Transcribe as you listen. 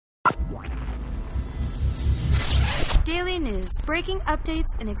Daily news, breaking updates,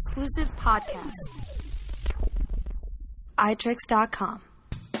 and exclusive podcasts. iTricks.com.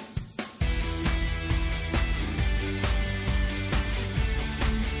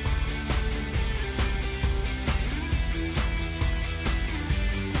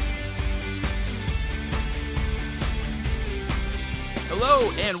 Hello,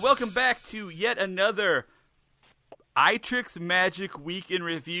 and welcome back to yet another iTricks Magic Week in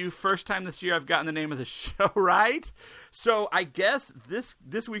Review. First time this year I've gotten the name of the show right. So I guess this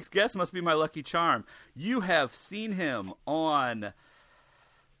week's guest must be my lucky charm. You have seen him on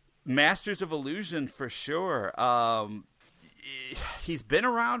Masters of Illusion for sure. He's been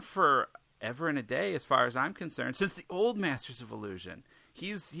around for ever and a day as far as I'm concerned, since the old Masters of Illusion.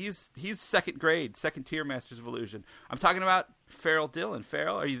 He's second grade, second tier Masters of Illusion. I'm talking about Farrell Dillon.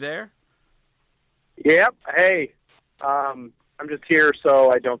 Farrell, are you there? Yep. Hey, I'm just here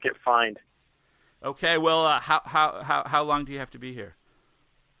so I don't get fined. Okay. Well, how long do you have to be here?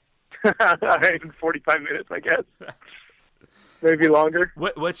 45 minutes, I guess. Maybe longer.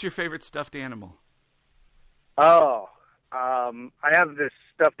 What's your favorite stuffed animal? Oh, I have this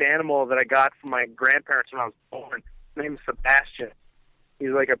stuffed animal that I got from my grandparents when I was born. His name's Sebastian.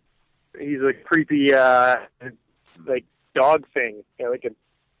 He's a creepy like dog thing, like a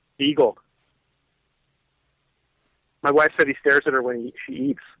beagle. My wife said he stares at her when she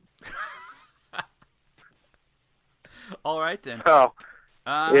eats. All right then. Oh,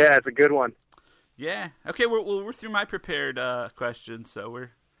 yeah, it's a good one. Yeah. Okay. We're through my prepared questions, so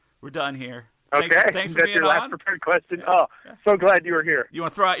we're done here. Okay. Thanks for That's being your on. last prepared question. Oh, so glad you were here. You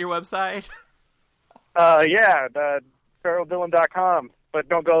want to throw out your website? Yeah, FarrellDillon.com, but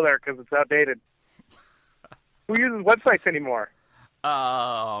don't go there because it's outdated. Who uses websites anymore?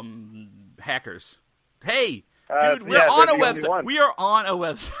 Hackers. Hey, dude, we're on a website. We are on a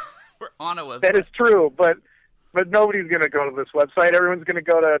website. We're on a website. That is true, but nobody's going to go to this website. Everyone's going to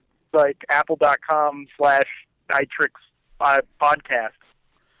go to like apple.com/iTricks podcast.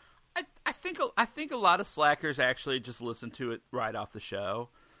 I think a lot of slackers actually just listen to it right off the show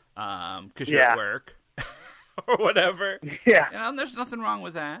because you're at work or whatever. Yeah, and there's nothing wrong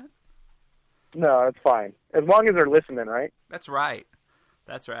with that. No, it's fine as long as they're listening, right? That's right.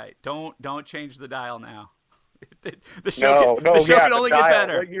 Don't change the dial now. The show can only get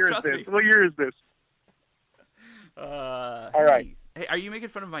better. What year Trust is this? me. What year is this? All right. Hey, are you making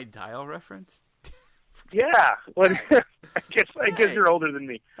fun of my dial reference? Yeah. Well, I guess you're older than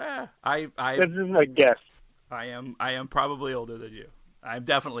me. This is my guess. I am probably older than you. I'm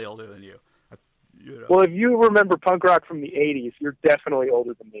definitely older than you. Well, if you remember punk rock from the 80s, you're definitely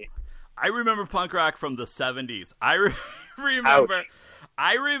older than me. I remember punk rock from the 70s. I remember.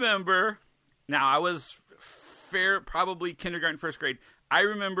 Now, I was probably kindergarten, first grade. I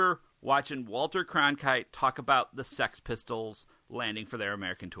remember watching Walter Cronkite talk about the Sex Pistols landing for their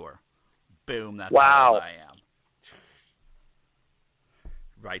American tour. Boom, that's how old I am.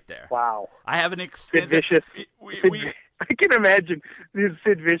 Right there. Wow. I have an extensive... Sid Vicious. I can imagine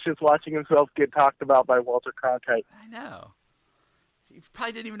Sid Vicious watching himself get talked about by Walter Cronkite. I know. You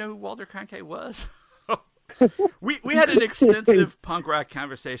probably didn't even know who Walter Cronkite was. we had an extensive punk rock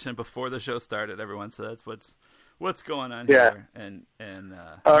conversation before the show started, everyone, so that's what's going on here. And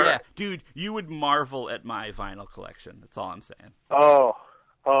yeah, dude, you would marvel at my vinyl collection. That's all I'm saying. Oh.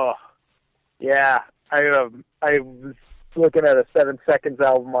 Yeah. I was looking at a 7 Seconds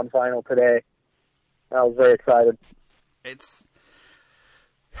album on vinyl today. I was very excited.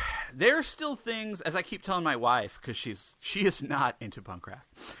 There are still things, as I keep telling my wife, because she is not into punk rock,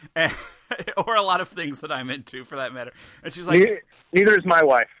 or a lot of things that I'm into, for that matter. And she's like, neither is my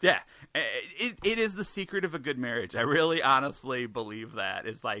wife. Yeah, it is the secret of a good marriage. I really, honestly believe that.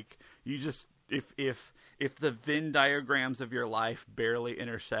 It's like you just if the Venn diagrams of your life barely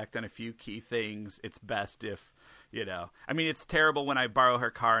intersect on a few key things, it's best if. I mean, it's terrible when I borrow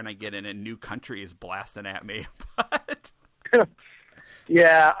her car and I get in and New Country is blasting at me, but.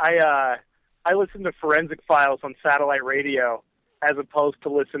 Yeah, I listen to Forensic Files on satellite radio as opposed to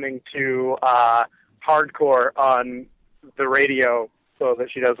listening to hardcore on the radio so that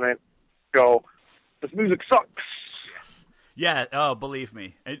she doesn't go, this music sucks. Yes. Yeah, oh, believe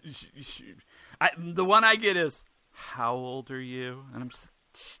me. The one I get is, how old are you? And I'm just like,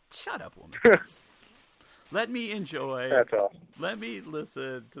 shut up, woman. Let me enjoy. That's all. Let me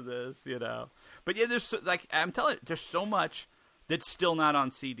listen to this, But yeah, I'm telling you, there's so much that's still not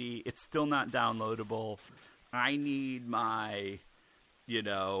on CD. It's still not downloadable. I need my,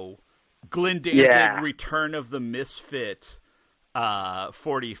 Glenn Danzig Return of the Misfit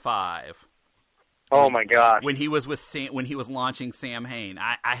 45. Oh my gosh! When he was launching Sam Hain,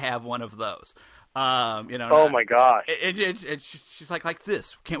 I have one of those. Oh my gosh. She's like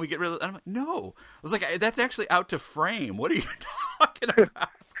this. Can't we get rid of it? And I'm like, no. I was like, that's actually out to frame. What are you talking about?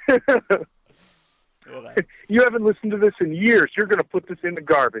 You haven't listened to this in years. You're going to put this in the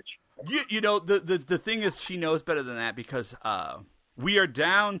garbage. You know, the thing is, she knows better than that because we are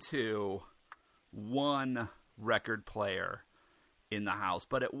down to one record player in the house.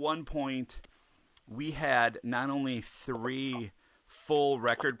 But at one point, we had not only 3 full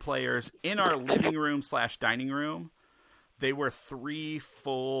record players in our living room / dining room, they were 3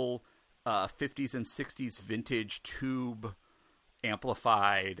 full 50s and 60s vintage tube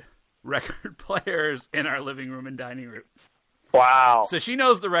amplified record players in our living room and dining room. Wow. So she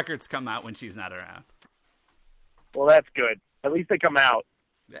knows the records come out when she's not around. Well, that's good. At least they come out.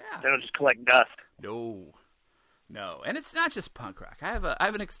 Yeah. They don't just collect dust. No. And it's not just punk rock. I have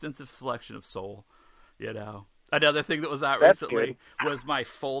an extensive selection of soul, you know. Another thing that was out recently was my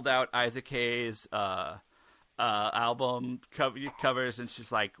fold-out Isaac Hayes album covers, and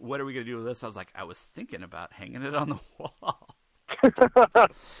she's like, what are we going to do with this? I was like, I was thinking about hanging it on the wall.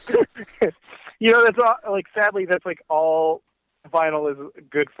 You know, that's all, like, sadly, that's like all vinyl is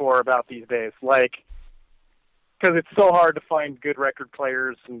good for about these days. Like, because it's so hard to find good record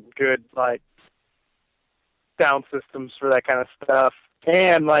players and good, like, sound systems for that kind of stuff.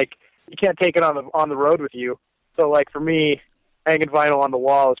 And, like, you can't take it on the road with you. So, like, for me, hanging vinyl on the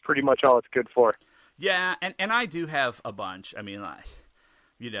wall is pretty much all it's good for. Yeah, and I do have a bunch. I mean, like,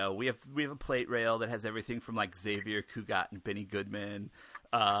 you know, we have a plate rail that has everything from, like, Xavier Cugat and Benny Goodman,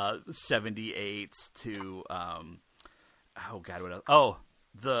 78s to, oh, God, what else? Oh,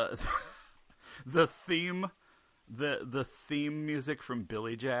 the theme music from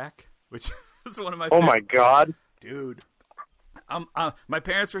Billy Jack, which is one of my favorites. Oh, my God. Dude. My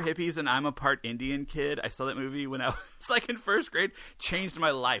parents were hippies, and I'm a part Indian kid. I saw that movie when I was like in first grade. Changed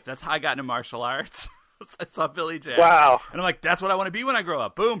my life. That's how I got into martial arts. I saw Billy Jack. Wow. And I'm like, that's what I want to be when I grow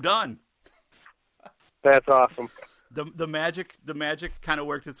up. Boom, done. That's awesome. The magic kind of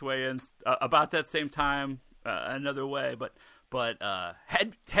worked its way in about that same time, another way. But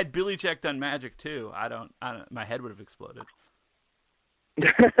had Billy Jack done magic too, I don't. My head would have exploded.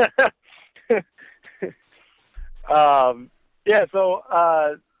 Yeah, so,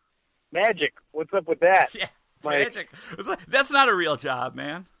 magic, what's up with that? Yeah, magic. It's like, that's not a real job,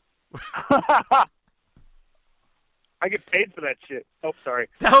 man. I get paid for that shit. Oh, sorry.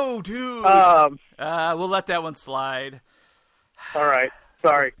 Oh, dude. We'll let that one slide. All right.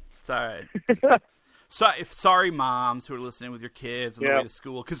 Sorry. It's all right. Sorry, moms who are listening with your kids on the way to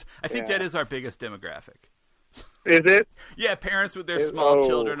school, because I think that is our biggest demographic. Is it? Yeah, parents with their small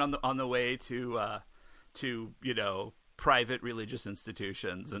children on the way to you know, private religious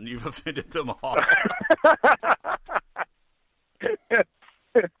institutions, and you've offended them all.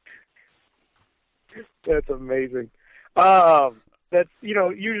 That's amazing. That's, you know,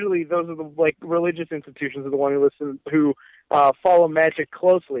 usually those are the, like, religious institutions are the one who follow magic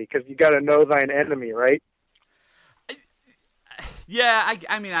closely, because you got to know thine enemy, right? Yeah,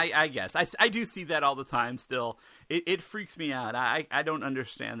 I mean, I guess I do see that all the time. Still, it freaks me out. I don't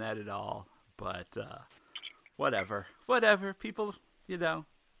understand that at all. But whatever. People, you know.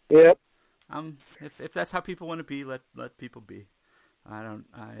 Yep. If that's how people want to be, let people be. Let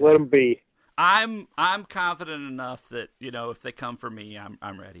them be. I'm confident enough that, you know, if they come for me,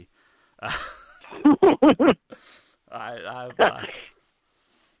 I'm ready.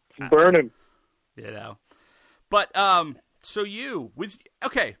 Burn him. You know. But so you're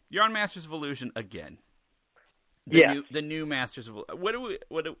on Masters of Illusion again. The new Masters of what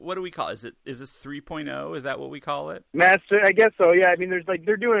do we call it? Is this 3.0? Is that what we call it? Master, I guess so. Yeah, I mean,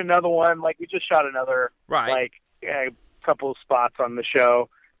 they're doing another one. Like, we just shot another couple of spots on the show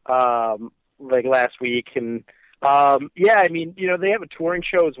like last week, and I mean, you know, they have a touring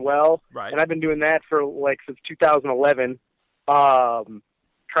show as well, right? And I've been doing that for like since 2011,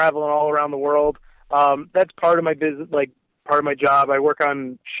 traveling all around the world. That's part of my business, like part of my job. I work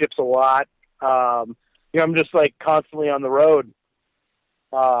on ships a lot. You know, I'm just like constantly on the road.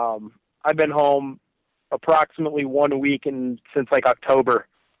 I've been home approximately one a week since like October.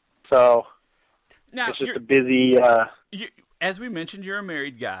 So now, it's just a busy. As we mentioned, you're a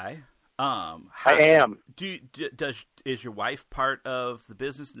married guy. I am. Is your wife part of the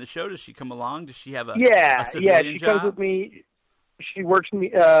business in the show? Does she come along? Does she have a civilian job? Comes with me. She works with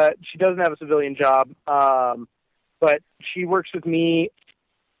me. She doesn't have a civilian job, but she works with me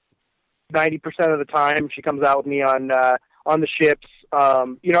 90% of the time. She comes out with me on the ships.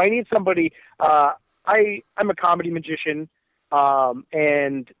 You know, I need somebody. I'm a comedy magician,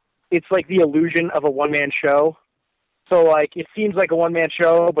 and it's like the illusion of a one-man show. So, like, it seems like a one-man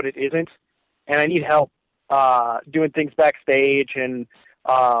show, but it isn't. and I need help doing things backstage and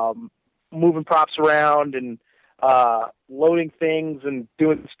moving props around and loading things and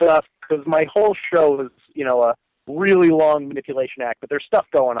doing stuff, because my whole show is, a really long manipulation act, but there's stuff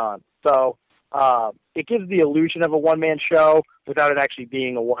going on. So it gives the illusion of a one-man show without it actually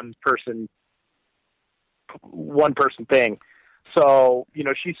being a one-person thing. So,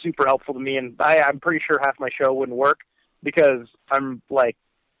 she's super helpful to me, and I'm pretty sure half my show wouldn't work because I'm,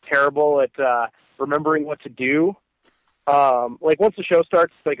 terrible at remembering what to do. Once the show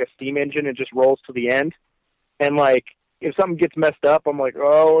starts, it's like a steam engine and just rolls to the end. And, if something gets messed up, I'm like,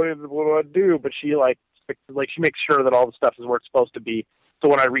 oh, what do I do? But she, she makes sure that all the stuff is where it's supposed to be. So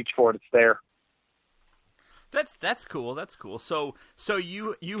when I reach for it, it's there. That's cool. That's cool. So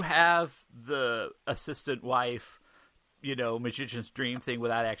you have the assistant wife, magician's dream thing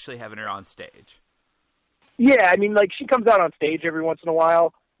without actually having her on stage. Yeah, I mean, she comes out on stage every once in a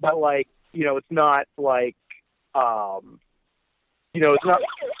while, but it's not it's not.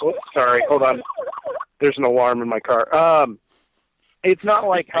 Oh, sorry, hold on. There's an alarm in my car. It's not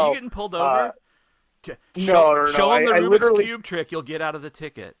like how. Are you getting pulled over? No. Show them the Rubik's Cube trick. You'll get out of the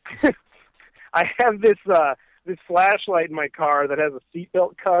ticket. I have this flashlight in my car that has a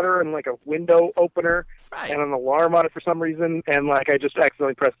seatbelt cutter and a window opener and an alarm on it for some reason, and I just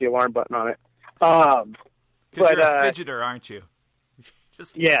accidentally pressed the alarm button on it. Because you're a fidgeter, aren't you?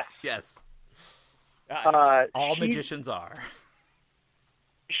 Yes. Yes. All magicians are.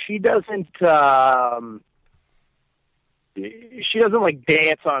 She doesn't. She doesn't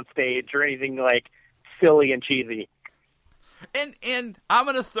dance on stage or anything silly and cheesy. And I'm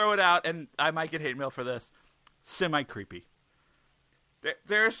gonna throw it out, and I might get hate mail for this. Semi creepy.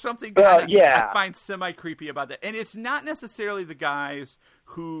 There's something I find semi creepy about that, and it's not necessarily the guys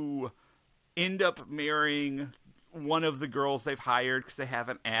who end up marrying one of the girls they've hired because they have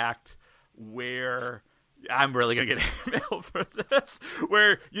an act where I'm really gonna get hate mail for this.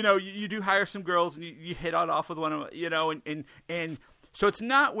 Where you do hire some girls and you hit on off with one of them, and so it's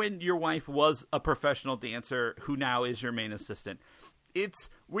not when your wife was a professional dancer who now is your main assistant. It's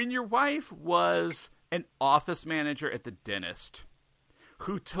when your wife was an office manager at the dentist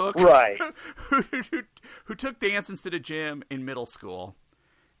who took who took dance instead of gym in middle school.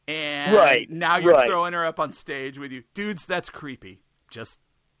 And now you're throwing her up on stage with you. Dudes, that's creepy. Just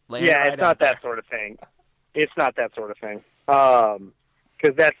lay it right it's not that there. sort of thing. It's not that sort of thing.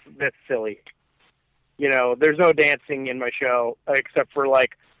 Because that's silly. There's no dancing in my show except for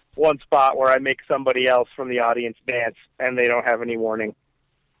one spot where I make somebody else from the audience dance and they don't have any warning.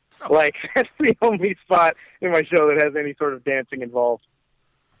 Oh. That's the only spot in my show that has any sort of dancing involved.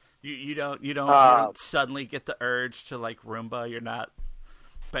 You don't suddenly get the urge to Roomba. You're not.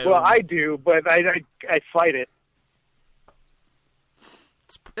 Boom. Well, I do, but I fight it.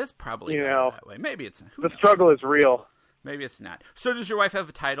 It's probably not that way. Maybe it's not. The struggle is real. Maybe it's not. So does your wife have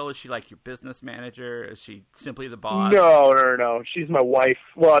a title? Is she your business manager? Is she simply the boss? No. She's my wife.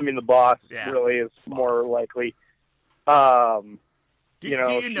 Well, I mean, the boss really is more likely. Do you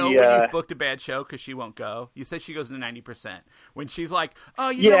know when you've booked a bad show because she won't go? You said she goes to 90%. When she's like, oh,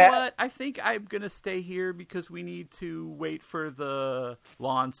 you know what? I think I'm going to stay here because we need to wait for the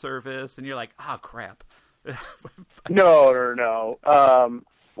lawn service. And you're like, oh, crap. No.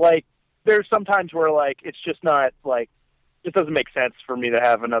 There's sometimes where, it's just not, it doesn't make sense for me to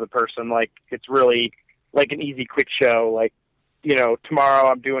have another person. It's really, an easy, quick show. Tomorrow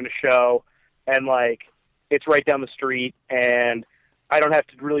I'm doing a show, and, it's right down the street, and I don't have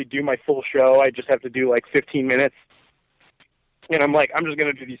to really do my full show. I just have to do 15 minutes. And I'm I'm just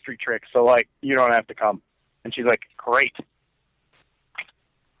going to do these 3 tricks. So you don't have to come. And she's like, great.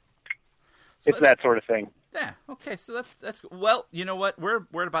 So it's that sort of thing. Yeah. Okay. So that's well, you know what? We're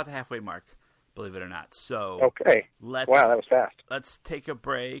at about the halfway mark, believe it or not. So okay. Wow, that was fast. Let's take a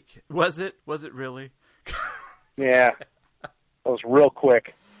break. Was it really? Yeah. That was real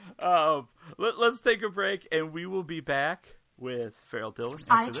quick. Let's take a break, and we will be back with Farrell, Dillon.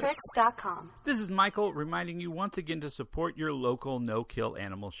 iTricks.com. This is Michael reminding you once again to support your local no-kill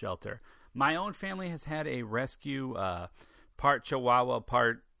animal shelter. My own family has had a rescue, part Chihuahua,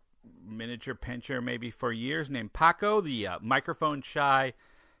 part miniature pinscher maybe for years, named Paco, the microphone-shy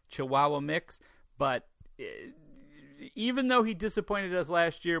Chihuahua mix. But even though he disappointed us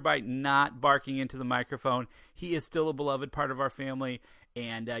last year by not barking into the microphone, he is still a beloved part of our family.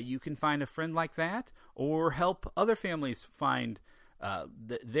 And you can find a friend like that or help other families find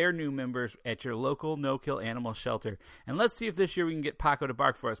their new members at your local no-kill animal shelter. And let's see if this year we can get Paco to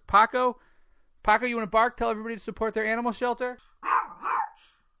bark for us. Paco, you want to bark? Tell everybody to support their animal shelter.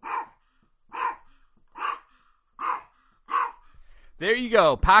 There you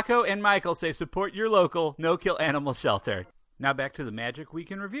go. Paco and Michael say support your local no-kill animal shelter. Now back to the Magic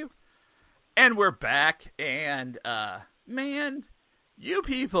Week in Review. And we're back, and, man, you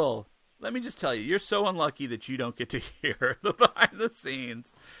people, let me just tell you, you're so unlucky that you don't get to hear the behind the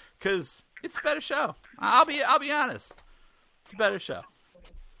scenes, because it's a better show. I'll be honest. It's a better show.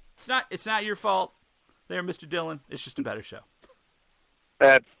 It's not your fault there, Mr. Dillon. It's just a better show.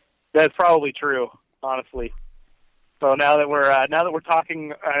 That's probably true, honestly. So now that we're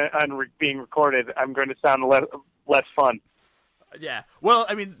talking and being recorded, I'm going to sound less fun. Yeah. Well,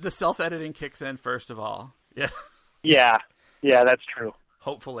 I mean, the self-editing kicks in first of all. Yeah. Yeah, that's true.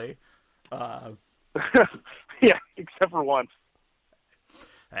 Hopefully. Yeah, except for once.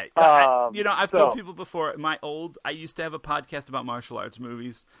 Hey, I've told people before, I used to have a podcast about martial arts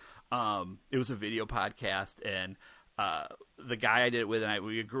movies. It was a video podcast, and the guy I did it with and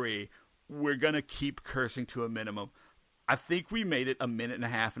we agree, we're going to keep cursing to a minimum. I think we made it a minute and a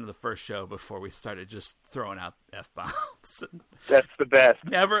half into the first show before we started just throwing out F-bombs. That's the best.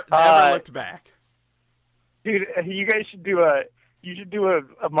 Never looked back. Dude, you guys should do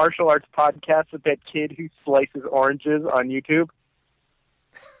a martial arts podcast with that kid who slices oranges on YouTube.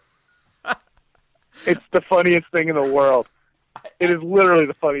 It's the funniest thing in the world. It is literally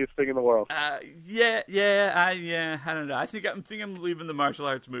the funniest thing in the world. I don't know. I think I'm leaving the martial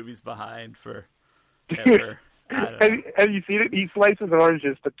arts movies behind for ever. Have you seen it? He slices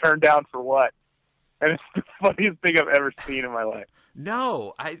oranges to turn down for what? And it's the funniest thing I've ever seen in my life.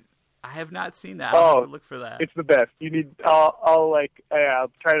 No, I have not seen that. I'll have to look for that. It's the best. You need. I'll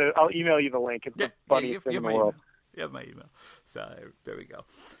email you the link. It's the funniest thing in the world. You have my email. So there we go.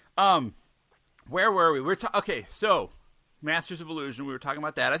 Where were we? Okay. So Masters of Illusion. We were talking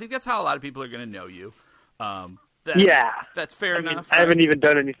about that. I think that's how a lot of people are going to know you. That's fair enough. I haven't even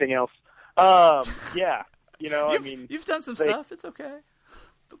done anything else. Yeah. You've done some stuff. It's okay.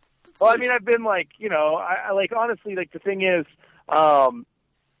 I've been honestly, the thing is,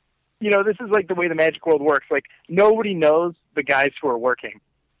 this is like the way the magic world works. Like, nobody knows the guys who are working.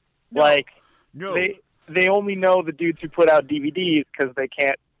 No. They only know the dudes who put out DVDs because they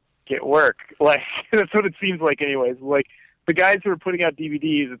can't get work. Like, that's what it seems like anyways. Like, the guys who are putting out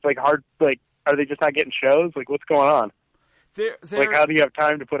DVDs, it's hard, are they just not getting shows? Like, what's going on? How do you have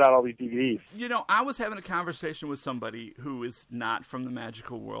time to put out all these DVDs? I was having a conversation with somebody who is not from the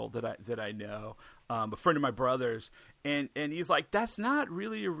magical world that I know, a friend of my brother's, and he's like, that's not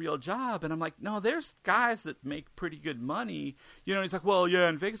really a real job. And I'm like, no, there's guys that make pretty good money. He's like, well, yeah,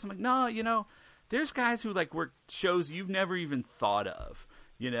 in Vegas. I'm like, no, there's guys who work shows you've never even thought of.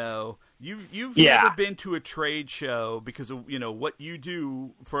 You've never been to a trade show because of what you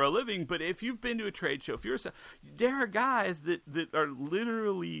do for a living. But if you've been to a trade show, there are guys that are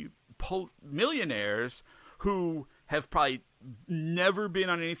literally millionaires who have probably never been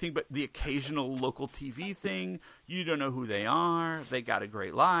on anything but the occasional local TV thing. You don't know who they are. They got a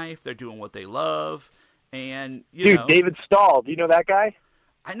great life. They're doing what they love. And David Stahl. Do you know that guy?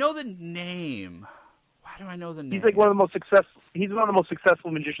 I know the name. Why do I know the name? He's one of the most successful. He's one of the most successful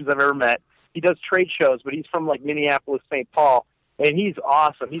magicians I've ever met. He does trade shows, but he's from Minneapolis, St. Paul, and he's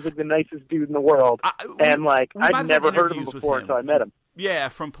awesome. He's the nicest dude in the world. I'd never heard of him before until I met him. Yeah,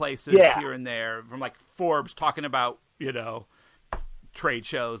 from places here and there, from Forbes talking about trade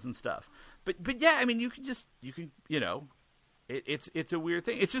shows and stuff. But yeah, I mean, you can it's a weird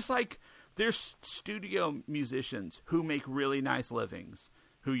thing. It's just there's studio musicians who make really nice livings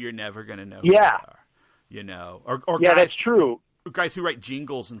who you're never going to know who they are. Or guys, that's true. Guys who write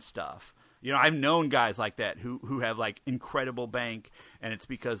jingles and stuff. I've known guys like that who have incredible bank, and it's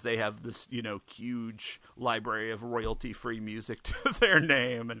because they have this huge library of royalty-free music to their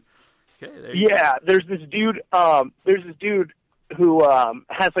name. And there's this dude. Who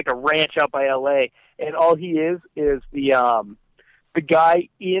has a ranch out by L.A. and all he is the guy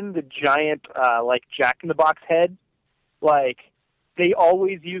in the giant Jack in the Box head. They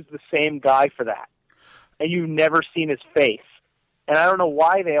always use the same guy for that. And you've never seen his face. And I don't know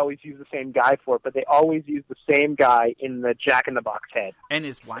why they always use the same guy for it, but they always use the same guy in the Jack in the Box head. And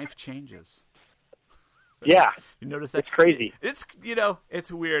his wife changes. Yeah. You notice that? It's crazy.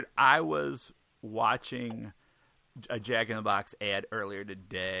 It's weird. I was watching a Jack in the Box ad earlier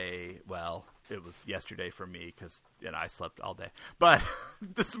today. Well, it was yesterday for me because I slept all day. But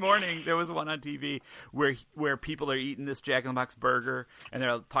this morning there was one on TV where people are eating this Jack in the Box burger, and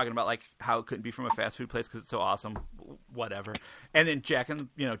they're talking about how it couldn't be from a fast food place because it's so awesome, whatever. And then Jack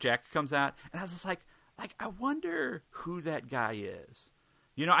comes out, and I was just like I wonder who that guy is.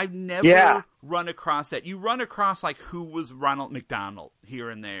 I've never run across that. You run across who was Ronald McDonald here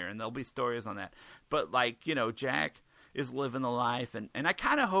and there, and there'll be stories on that. But Jack. is living the life, and I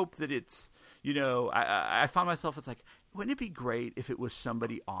kind of hope that it's, I found myself, it's like, wouldn't it be great if it was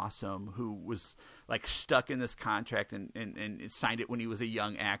somebody awesome who was like stuck in this contract and signed it when he was a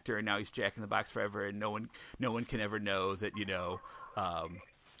young actor, and now he's Jack in the Box forever, and no one can ever know that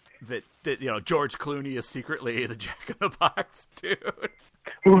that George Clooney is secretly the Jack in the Box dude.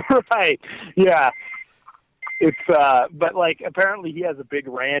 Right. Yeah. It's but like apparently he has a big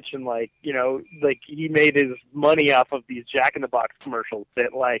ranch, and like he made his money off of these Jack in the Box commercials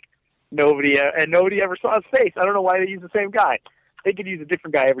that like nobody ever saw his face. I don't know why they use the same guy. They could use a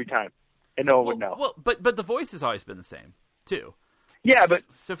different guy every time, and no one would know. Well, but the voice has always been the same too. Yeah, but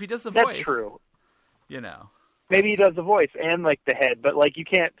so if he does the that's voice, that's true. Maybe he does the voice and like the head, but like you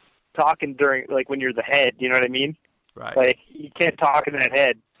can't talk during like when you're the head. You know what I mean? Right. Like you can't talk in that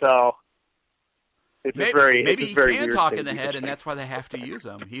head, so. Maybe he can talk in the head, and that's why they have to use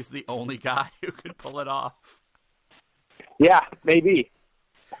him. He's the only guy who can pull it off. Yeah, maybe.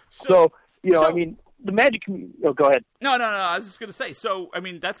 So I mean, the magic. Oh, go ahead. No. I was just going to say. So, I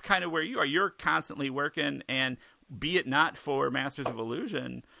mean, that's kind of where you are. You're constantly working, and be it not for Masters of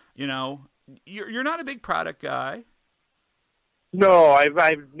Illusion, you're not a big product guy. No, I've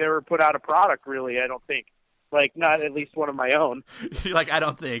never put out a product really. I don't think. Like, not at least one of my own. You're like, I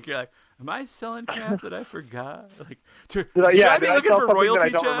don't think. You're like, am I selling crap that I forgot? Like, should I be looking for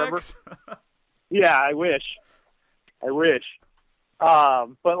royalty checks? Yeah, I wish.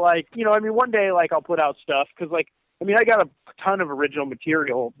 But like, I mean, one day, like, I'll put out stuff because, like, I mean, I got a ton of original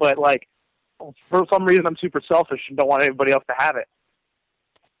material, but like, for some reason, I'm super selfish and don't want anybody else to have it.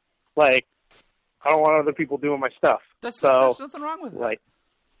 Like, I don't want other people doing my stuff. There's nothing wrong with it. Like,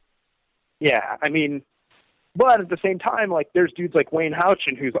 yeah, I mean. But at the same time, like, there's dudes like Wayne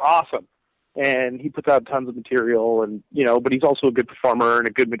Houchin who's awesome, and he puts out tons of material, and but he's also a good performer and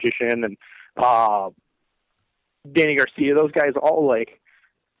a good magician, and Danny Garcia. Those guys all like,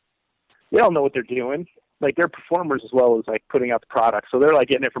 they all know what they're doing. Like, they're performers as well as like putting out the product, so they're like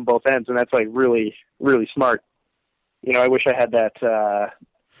getting it from both ends, and that's like really, really smart. I wish I had that.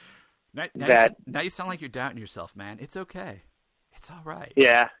 Now you sound like you're doubting yourself, man. It's okay. It's all right.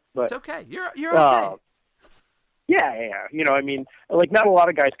 Yeah, but it's okay. You're okay. Yeah. I mean, like, not a lot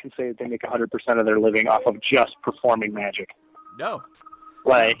of guys can say that they make 100% of their living off of just performing magic. No.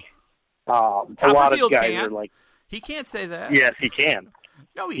 Like, a lot of guys are like... He can't say that. Yes, he can.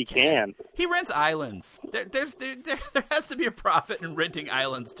 No, he can. He rents islands. There has to be a profit in renting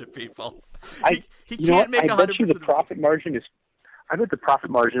islands to people. He can't make 100%. I bet you the profit margin is... I bet the profit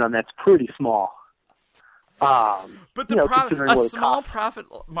margin on that's pretty small. But a small profit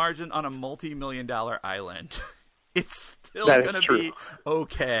margin on a multi-million-dollar island... It's still going to be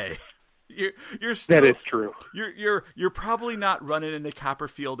okay. You're still, that is true. You're probably not running into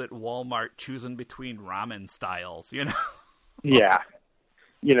Copperfield at Walmart choosing between ramen styles, Yeah,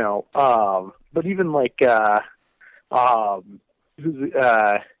 but even like Elder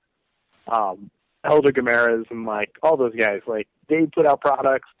Gameras and like all those guys, like they put out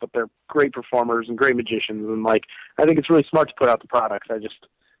products, but they're great performers and great magicians, and like I think it's really smart to put out the products. I just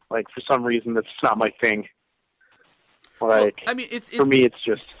like for some reason that's not my thing. Like, well, I mean, for me,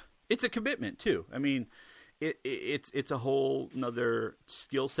 it's a commitment too. I mean, it's a whole another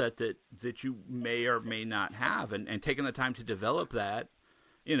skill set that you may or may not have, and taking the time to develop that,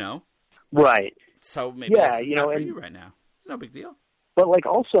 right. So maybe it's not for you right now. It's no big deal. But like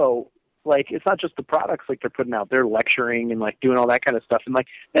also, like it's not just the products like they're putting out; they're lecturing and like doing all that kind of stuff, and like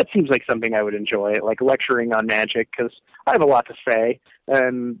that seems like something I would enjoy, like lecturing on magic, because I have a lot to say,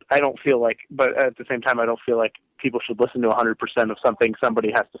 and I don't feel like, but at the same time, I don't feel like people should listen to 100% of something somebody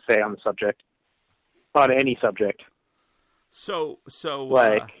has to say on the subject, on any subject. So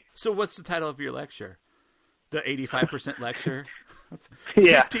what's the title of your lecture? The 85% lecture?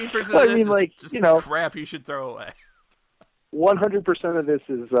 Yeah. 15% of this is just crap you should throw away. 100% of this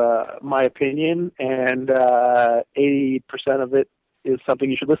is my opinion, and 80% of it is something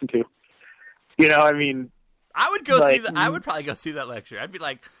you should listen to. I mean, I would go see that. I would probably go see that lecture. I'd be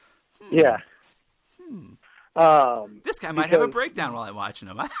like, yeah. This guy might have a breakdown while I'm watching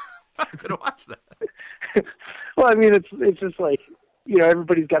him. I'm going to watch that. Well, I mean, it's just like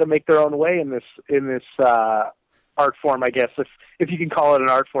everybody's got to make their own way in this art form, I guess, if you can call it an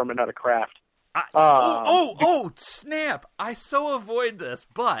art form and not a craft. Snap! I so avoid this,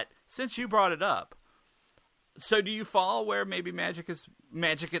 but since you brought it up, so do you fall where maybe magic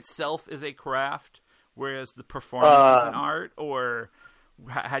itself is a craft, whereas the performance is an art, or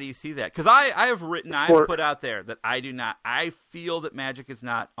how do you see that? Because I've put out there that I feel that magic is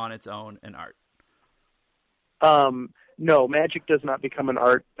not on its own an art. No, magic does not become an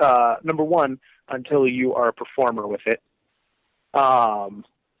art. Number one, until you are a performer with it. And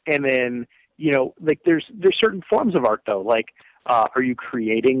then, like there's certain forms of art though, like, are you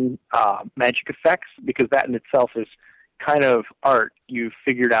creating magic effects? Because that in itself is kind of art. You've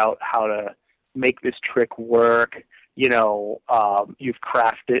figured out how to make this trick work. You've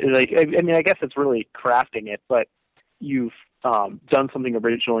crafted, like, I mean, I guess it's really crafting it, but you've done something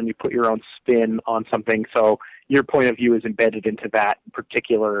original and you put your own spin on something. So your point of view is embedded into that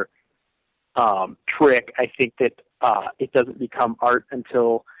particular trick. I think that it doesn't become art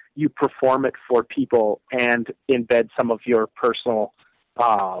until you perform it for people and embed some of your personal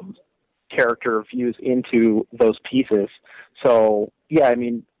character views into those pieces. So, yeah, I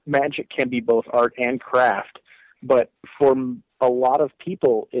mean, magic can be both art and craft, but for a lot of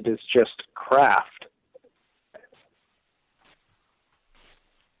people, it is just craft.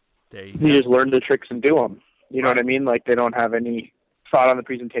 There you just learn the tricks and do them. You know what I mean? Like, they don't have any thought on the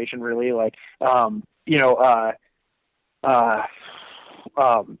presentation, really. Like,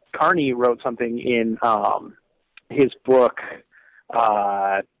 Carney wrote something in his book.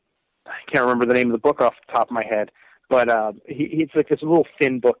 I can't remember the name of the book off the top of my head, but it's like this little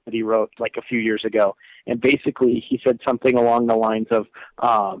thin book that he wrote like a few years ago. And basically he said something along the lines of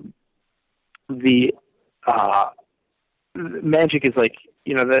the magic is like,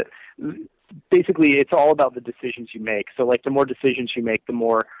 basically it's all about the decisions you make. So like the more decisions you make, the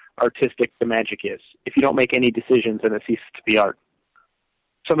more artistic the magic is. If you don't make any decisions, then it ceases to be art.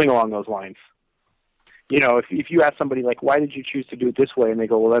 Something along those lines. If you ask somebody like, why did you choose to do it this way? And they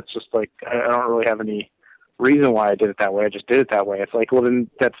go, well, that's just like, I don't really have any reason why I did it that way. I just did it that way. It's like, well, then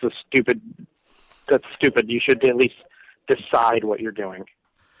that's stupid. You should at least decide what you're doing.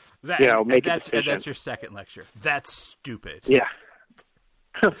 Make a decision. And that's your second lecture. That's stupid. Yeah.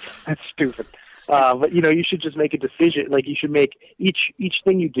 That's stupid. But you should just make a decision. Like, you should make each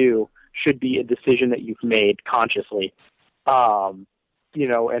thing you do should be a decision that you've made consciously.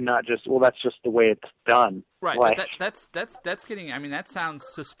 And not just, well, that's just the way it's done. Right. Like, but that's getting, I mean, that sounds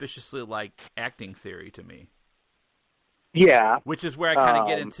suspiciously like acting theory to me. Yeah. Which is where I kind of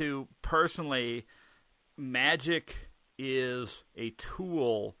get into, personally, magic is a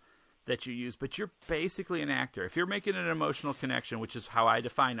tool that you use, but you're basically an actor. If you're making an emotional connection, which is how I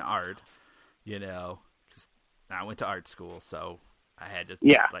define art, because I went to art school, so I had to,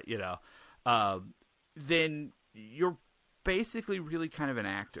 then you're basically really kind of an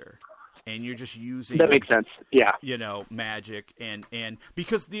actor, and you're just using that makes sense. Yeah, magic, and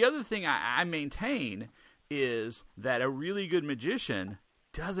because the other thing I maintain is that a really good magician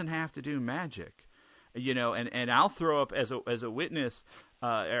doesn't have to do magic, and I'll throw up as a witness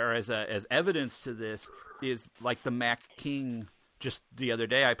or as evidence to this is like the Mac King. Just the other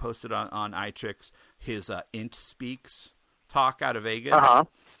day, I posted on iTricks his Int Speaks talk out of Vegas.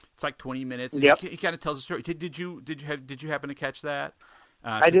 It's like 20 minutes. Yep. He kind of tells a story. Did you happen to catch that?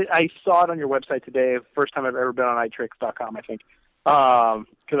 I did. I saw it on your website today. First time I've ever been on iTricks.com, I think, because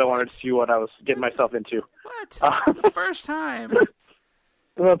I wanted to see what I was getting myself into. What? The first time?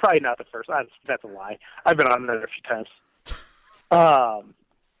 Well, probably not the first. That's a lie. I've been on there a few times.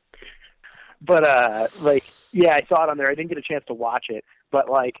 But yeah, I saw it on there. I didn't get a chance to watch it, but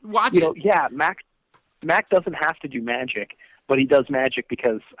watch it. Yeah, Mac doesn't have to do magic, but he does magic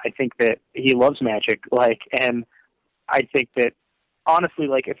because I think that he loves magic. And I think that honestly,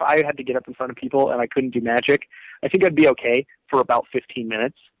 if I had to get up in front of people and I couldn't do magic, I think I'd be okay for about 15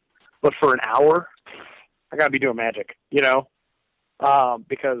 minutes. But for an hour, I gotta be doing magic,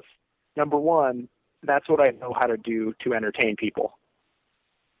 because number one, that's what I know how to do to entertain people.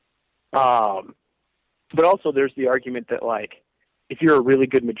 But also there's the argument that if you're a really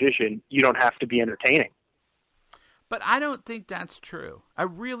good magician, you don't have to be entertaining. But I don't think that's true. I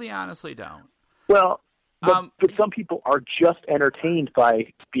really honestly don't. Well, but some people are just entertained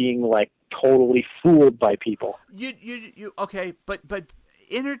by being totally fooled by people. You okay, but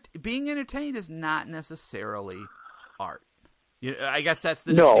being entertained is not necessarily art. I guess that's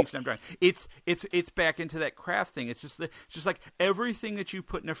the distinction I'm drawing. It's back into that craft thing. It's just like everything that you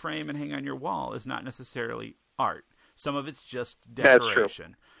put in a frame and hang on your wall is not necessarily art. Some of it's just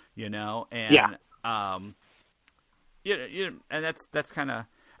decoration, and and that's kind of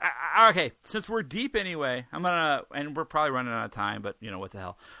okay. Since we're deep anyway, and we're probably running out of time, but what the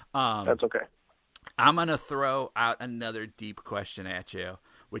hell? That's okay. I'm gonna throw out another deep question at you,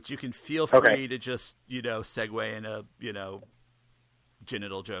 which you can feel free to just segue into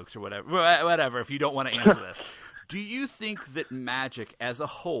genital jokes or whatever if you don't want to answer this. Do you think that magic as a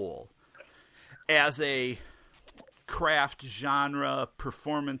whole, as a craft, genre,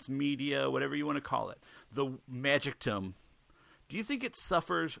 performance media, whatever you want to call it, the magicdom, do you think it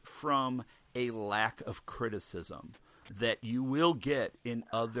suffers from a lack of criticism that you will get in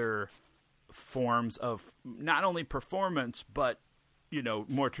other forms of not only performance, but,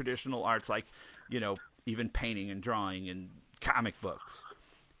 more traditional arts like, even painting and drawing and comic books.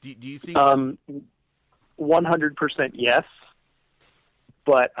 Do you think... 100% yes.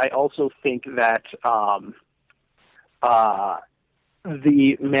 But I also think that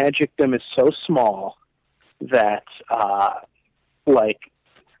the magicdom is so small that,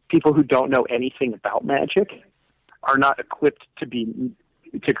 people who don't know anything about magic are not equipped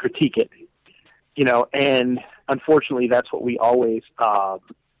to critique it, and unfortunately that's what we always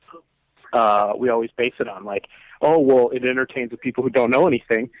base it on. Like, oh, well, it entertains the people who don't know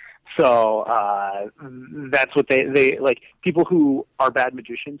anything. So that's what they like. People who are bad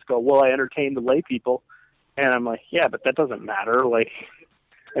magicians go, well, I entertain the lay people. And I'm like, yeah, but that doesn't matter. Like,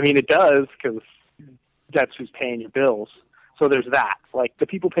 I mean, it does, because that's who's paying your bills. So there's that. Like, the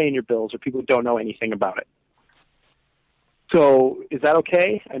people paying your bills are people who don't know anything about it. So is that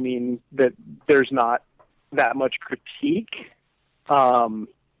okay? I mean, that there's not that much critique?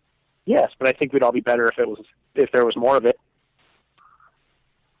 Yes, but I think we'd all be better if there was more of it.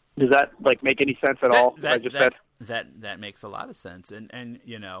 Does that make any sense at all? That makes a lot of sense, and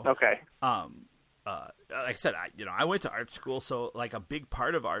Okay. Like I said, I went to art school, so a big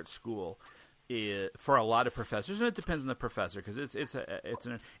part of art school is, for a lot of professors, and it depends on the professor, because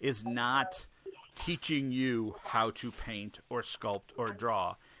it's not teaching you how to paint or sculpt or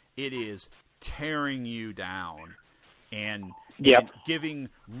draw. It is tearing you down and giving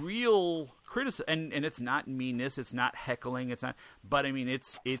real criticism, and it's not meanness, it's not heckling, it's not. But I mean,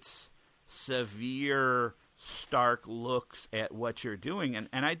 it's severe, stark looks at what you're doing, and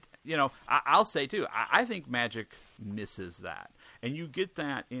I'll say too, I think magic misses that, and you get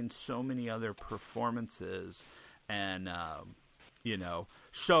that in so many other performances, and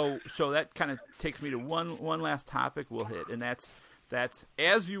so that kind of takes me to one last topic we'll hit, and that's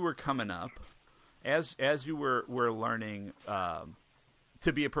as you were coming up, as you were learning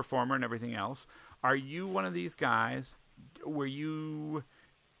to be a performer and everything else, are you one of these guys? Were you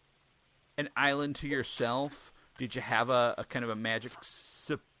an island to yourself? Did you have a kind of a magic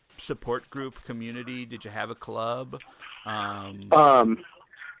support group community? Did you have a club? Growing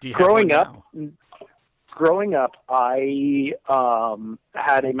up, I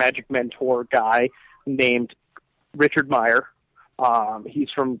had a magic mentor guy named Richard Meyer.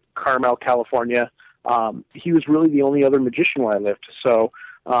 He's from Carmel, California. He was really the only other magician where I lived. So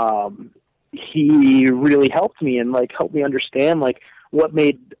he really helped me and helped me understand what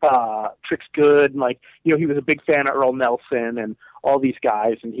made tricks good. And he was a big fan of Earl Nelson and all these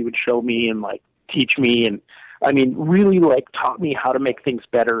guys, and he would show me and teach me, and I mean really taught me how to make things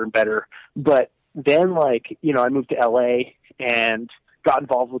better and better. But then I moved to LA and got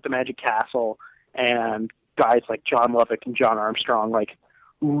involved with the Magic Castle, and guys like John Lovick and John Armstrong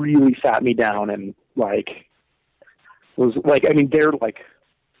really sat me down and they're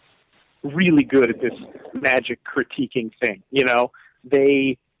really good at this magic critiquing thing.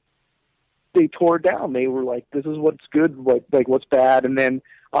 They tore it down. They were like, this is what's good, what's bad. And then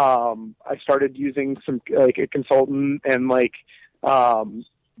I started using some a consultant and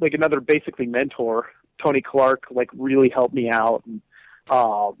another basically mentor, Tony Clark, really helped me out and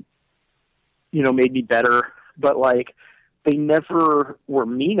made me better. But they never were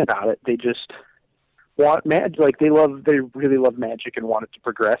mean about it. They just want magic. They really love magic and want it to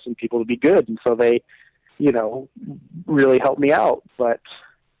progress and people to be good. And so they, really helped me out. But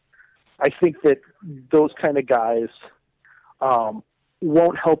I think that those kind of guys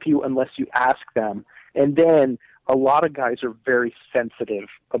won't help you unless you ask them. And then a lot of guys are very sensitive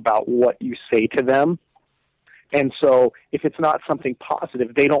about what you say to them. And so if it's not something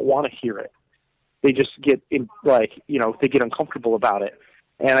positive, they don't want to hear it. They just get they get uncomfortable about it.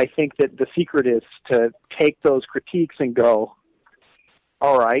 And I think that the secret is to take those critiques and go,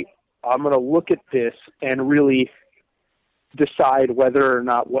 all right, I'm going to look at this and really decide whether or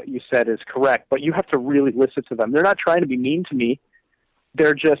not what you said is correct. But you have to really listen to them. They're not trying to be mean to me.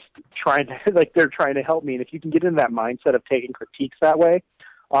 They're just trying to they're trying to help me. And if you can get in that mindset of taking critiques that way,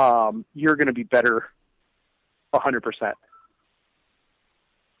 you're going to be better 100%.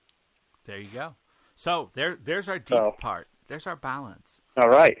 There you go. So there's our deep part. There's our balance. All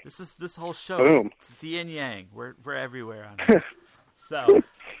right. This whole show. Boom. It's yin yang. We're everywhere on it. So.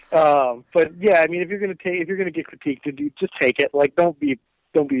 But yeah, I mean, if you're gonna get critiqued, just take it. Don't be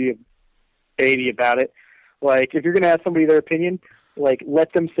a baby about it. If you're gonna ask somebody their opinion,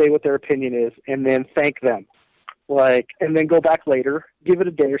 let them say what their opinion is, and then thank them. And then go back later. Give it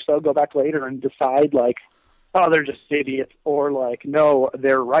a day or so. Go back later and decide oh, they're just idiots, or like, no,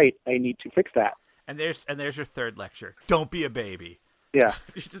 they're right, I need to fix that. And there's your third lecture. Don't be a baby. Yeah.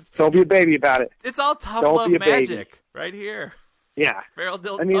 Don't be a baby about it. It's all tough Don't love be a magic baby. Right here. Yeah. Farrell,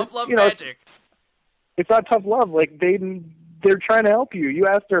 Dillon, I mean, tough love magic. It's not tough love. Like, they're trying to help you. You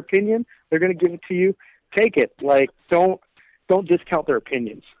ask their opinion, they're going to give it to you. Take it. Like, don't discount their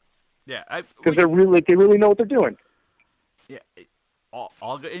opinions. Yeah. Because they really know what they're doing. Yeah.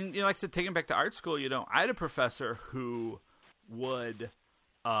 All good. And, like I said, taking back to art school, I had a professor who would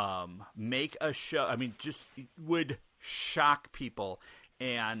make a show. I mean, just would shock people.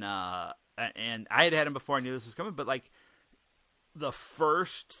 And I had him before I knew this was coming, but like the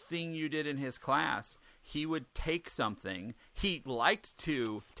first thing you did in his class, he would take something. He liked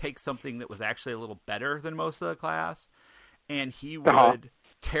to take something that was actually a little better than most of the class, and he would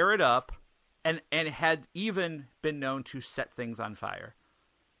tear it up, and had even been known to set things on fire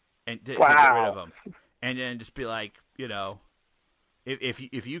and to get rid of them, and then just be like,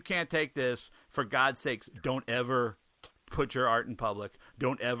 if you can't take this, for God's sakes, don't ever put your art in public.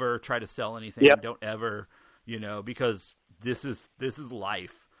 Don't ever try to sell anything. Yep. Don't ever, because this is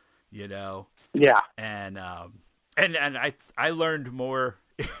life, Yeah. And I learned more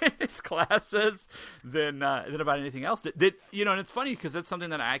in his classes than about anything else. That and it's funny because it's something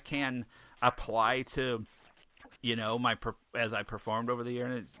that I can apply to, as I performed over the year,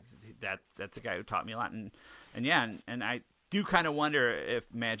 and that's a guy who taught me a lot, and I do kind of wonder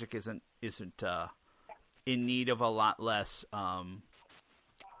if magic isn't in need of a lot less, or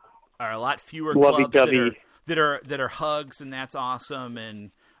a lot fewer clubs that are hugs, and that's awesome. And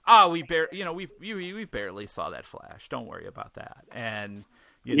we barely saw that flash. Don't worry about that. And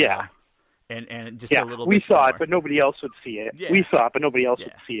know, and just a little. We bit saw more. it, but nobody else would see it. Yeah. We saw it, but nobody else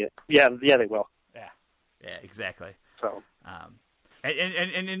would see it. Yeah, they will. Yeah, exactly. So,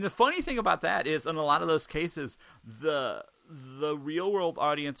 and the funny thing about that is, in a lot of those cases, the real world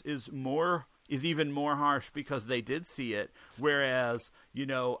audience is even more harsh because they did see it. Whereas,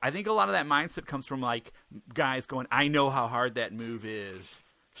 I think a lot of that mindset comes from like guys going, I know how hard that move is.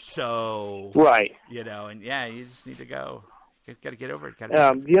 So, right. And you just need to go. You got to get over it.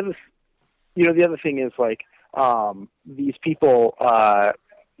 The other thing is like, these people,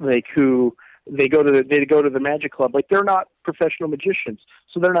 like who they go to the magic club, like they're not professional magicians.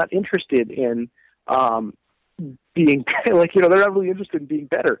 So they're not interested in, being like, they're not really interested in being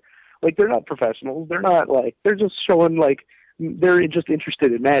better. Like, they're not professionals. They're not like, they're just showing like they're just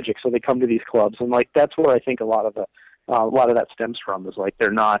interested in magic. So they come to these clubs, and like that's where I think a lot of that stems from, is like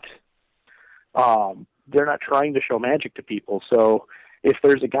they're not trying to show magic to people. So if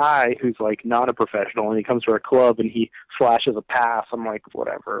there's a guy who's like not a professional and he comes to our club and he flashes a pass, I'm like,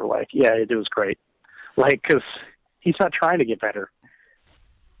 whatever. Like, yeah, it was great. Like, because he's not trying to get better.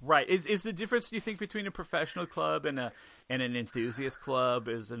 Right. Is the difference, do you think, between a professional club and an enthusiast club?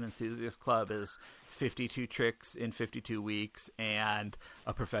 Is an enthusiast club is 52 tricks in 52 weeks, and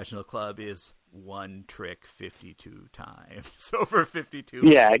a professional club is one trick 52 times over 52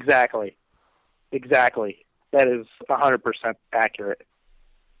 weeks? Yeah, exactly. That is 100% accurate.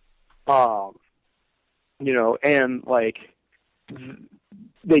 And like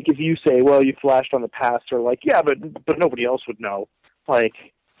if you say, well, you flashed on the past, or like, yeah, but nobody else would know. Like,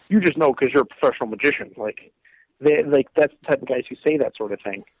 you just know because you're a professional magician. Like, that's the type of guys who say that sort of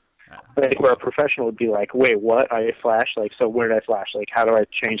thing. Like, where a professional would be like, wait, what? I flashed? Like, so where did I flash? Like, how do I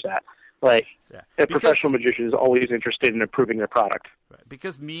change that? Like, a professional magician is always interested in improving their product. Right.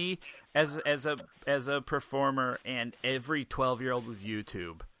 Because me, as a performer, and every 12-year-old with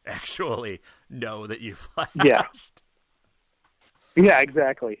YouTube actually know that you flashed. Yeah,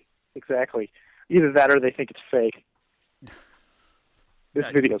 exactly. Either that or they think it's fake. This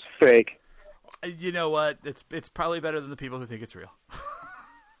video's fake. You know what? It's probably better than the people who think it's real.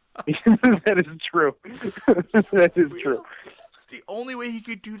 That is true. That is true. The only way he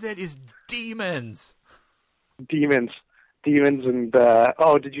could do that is demons. Demons, and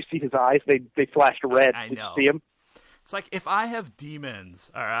did you see his eyes? They flashed red. I know. Did you see him? It's like, if I have demons,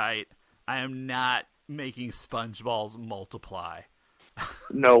 all right, I am not making sponge balls multiply.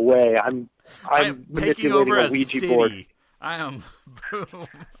 No way. I'm taking over manipulating a Ouija city. board. I am boom.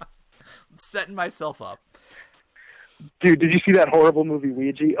 I'm setting myself up. Dude, did you see that horrible movie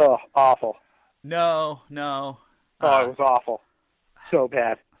Ouija? Oh, awful. No. Oh, it was awful. So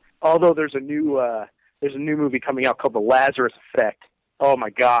bad. Although there's a new movie coming out called The Lazarus Effect. Oh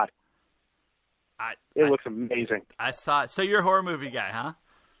my God. It looks amazing. I saw it. So you're a horror movie guy, huh?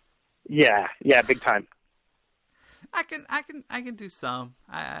 Yeah, big time. I can do some.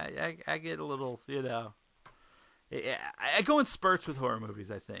 I get a little, I go in spurts with horror movies,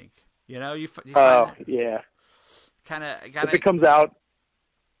 I think. You find that? Yeah. If it comes out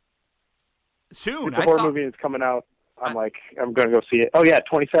soon, if the horror movie is coming out, I'm going to go see it. Oh yeah,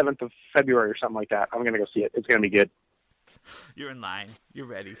 27th of February or something like that. I'm going to go see it. It's going to be good. You're in line. You're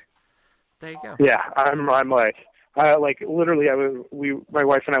ready. There you go. Yeah, I'm like literally, my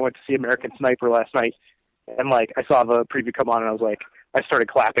wife and I went to see American Sniper last night, and like I saw the preview come on, and I was like, I started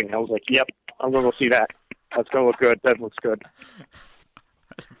clapping. I was like, yep, I'm going to go see that. That's going to look good. That looks good.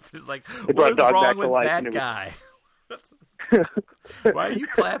 It's like, what is wrong with that guy? Why are you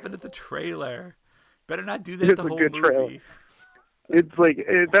clapping at the trailer? Better not do that it's the a whole good movie. Trailer. It's like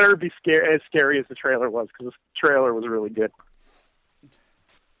it better be as scary as the trailer was, because the trailer was really good.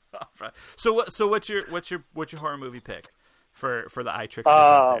 All right. So what's your horror movie pick for the eye trick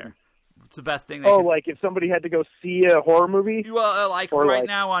out there? What's the best thing? Like if somebody had to go see a horror movie? Well, right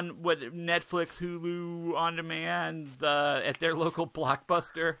now on Netflix, Hulu, On Demand, at their local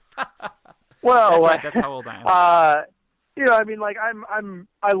Blockbuster. Well, that's right. That's how old I am. I mean, like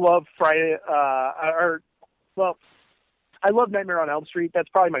I love Friday, I love Nightmare on Elm Street. That's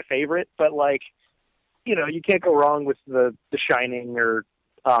probably my favorite. But like, you can't go wrong with the Shining, or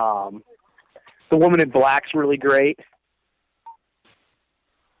The Woman in Black's really great.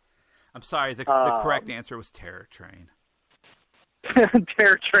 I'm sorry. The correct answer was Terror Train.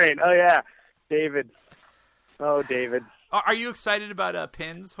 Terror Train. Oh yeah, David. Oh, David. Are you excited about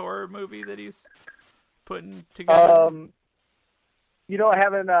Pin's horror movie that he's putting together? I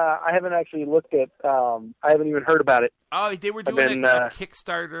haven't actually looked at. I haven't even heard about it. Oh, they were doing a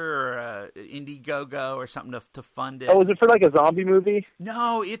Kickstarter or Indiegogo or something to fund it. Oh, is it for like a zombie movie?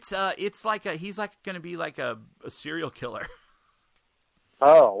 No, it's like he's like going to be like a serial killer.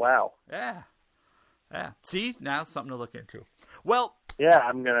 Oh wow. Yeah. See, now it's something to look into. Well. Yeah,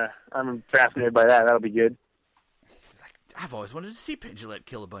 I'm fascinated by that. That'll be good. I've always wanted to see Penn Jillette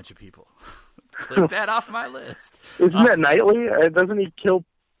kill a bunch of people. Click that off my list. Isn't that nightly? Doesn't he kill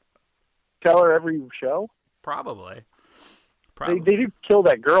her every show? Probably. They do kill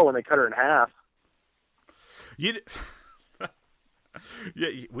that girl when they cut her in half. Yeah,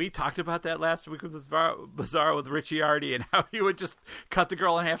 we talked about that last week with Bizarro with Richie Artie, and how he would just cut the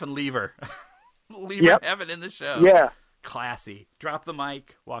girl in half and leave her. Her, have it in the show. Yeah. Classy. Drop the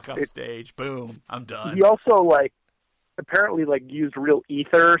mic, walk off stage, boom, I'm done. He also apparently used real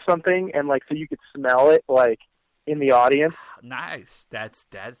ether or something, and so you could smell it in the audience. Nice. That's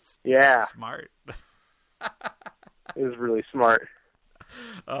smart. It was really smart.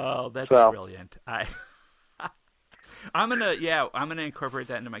 Oh, that's brilliant. I'm gonna incorporate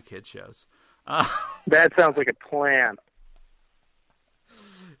that into my kids' shows. That sounds like a plan.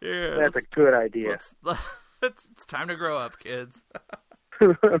 Yeah, that's a good idea. It's time to grow up, kids.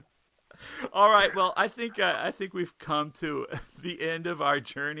 All right. Well, I think we've come to the end of our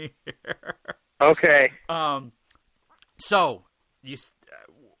journey here. Okay. So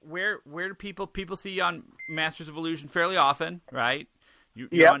where do people see you on Masters of Illusion fairly often, right?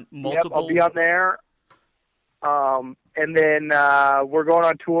 You're on multiple. I'll be on there. And then we're going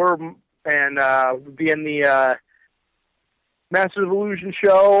on tour, and we'll be in the Masters of Illusion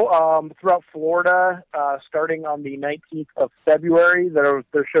show throughout Florida, starting on the 19th of February. There are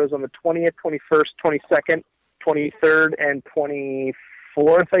shows on the 20th, 21st, 22nd, 23rd, and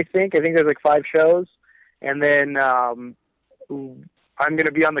 24th, I think. I think there's 5 shows. And then I'm going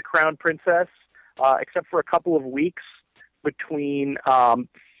to be on the Crown Princess, except for a couple of weeks between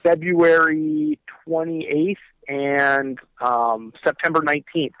February 28th and September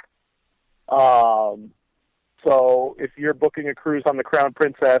 19th. So if you're booking a cruise on the Crown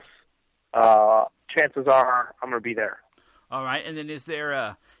Princess, chances are I'm going to be there. All right. And then is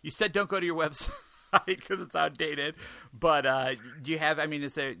there you said don't go to your website because it's outdated, but do you have,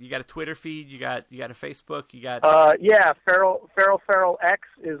 is there, you got a Twitter feed, you got a Facebook, you got... Yeah, Farrell X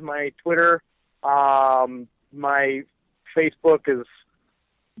is my Twitter. My Facebook is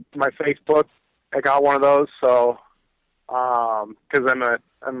my Facebook. I got one of those, so, because I'm a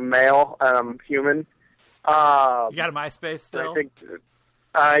male and I'm human. You got a MySpace still? I think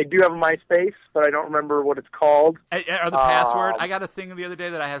I do have a MySpace, but I don't remember what it's called. Or the password? I got a thing the other day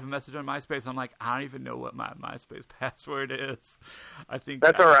that I had a message on MySpace. I'm like, I don't even know what my MySpace password is. I think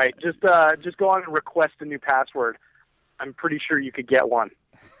that's all right. Just go on and request a new password. I'm pretty sure you could get one.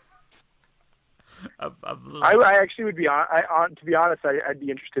 I actually would be to be honest, I'd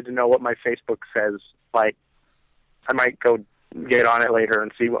be interested to know what my Facebook says. I might go get on it later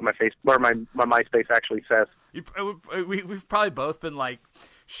and see what my MySpace actually says. We've probably both been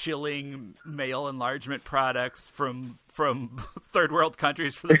shilling mail enlargement products from third world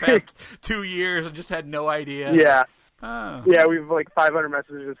countries for the past 2 years and just had no idea. Yeah. Oh. Yeah, we've 500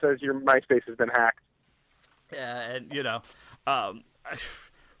 messages that says your MySpace has been hacked. And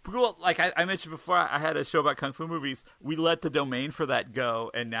well, like I mentioned before, I had a show about kung fu movies. We let the domain for that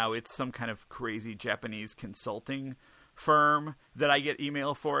go, and now it's some kind of crazy Japanese consulting firm that I get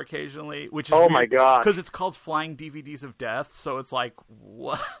email for occasionally, which is my god, because it's called Flying DVDs of Death. So it's like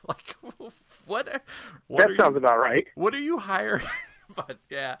what, what that sounds about right. What are you hiring? But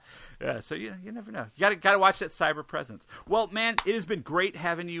yeah. So you never know. You gotta watch that Cyber Presence. Well, man, it has been great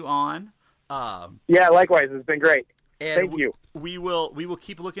having you on. Yeah, likewise, it's been great. And Thank you. We will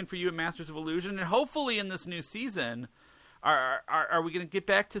keep looking for you at Masters of Illusion, and hopefully in this new season, are we going to get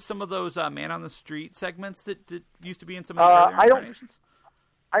back to some of those Man on the Street segments that used to be in some of the earlier incarnations?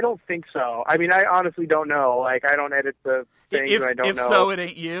 I don't think so. I mean, I honestly don't know. Like, I don't edit the things, and I don't know. If so, it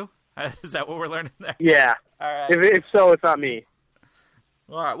ain't you. Is that what we're learning there? Yeah. All right. If so, it's not me.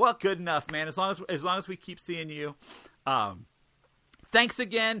 All right. Well, good enough, man. As long as we keep seeing you. Thanks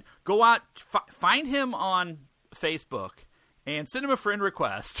again. Go out, find him on Facebook, and send him a friend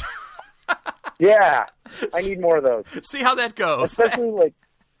request. Yeah, I need more of those. See how that goes. Especially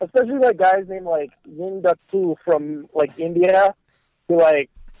guys named like Ying Duck Poo from like India, who like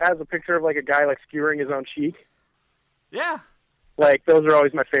has a picture of like a guy like skewering his own cheek. Yeah. Like those are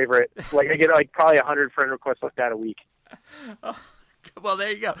always my favorite. Like I get like probably 100 friend requests like that a week. Oh, well,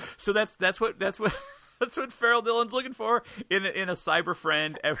 there you go. So that's what Farrell Dillon's looking for in a cyber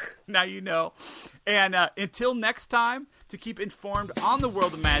friend. Now you know. And until next time, to keep informed on the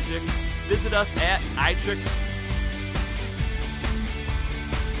world of magic, visit us at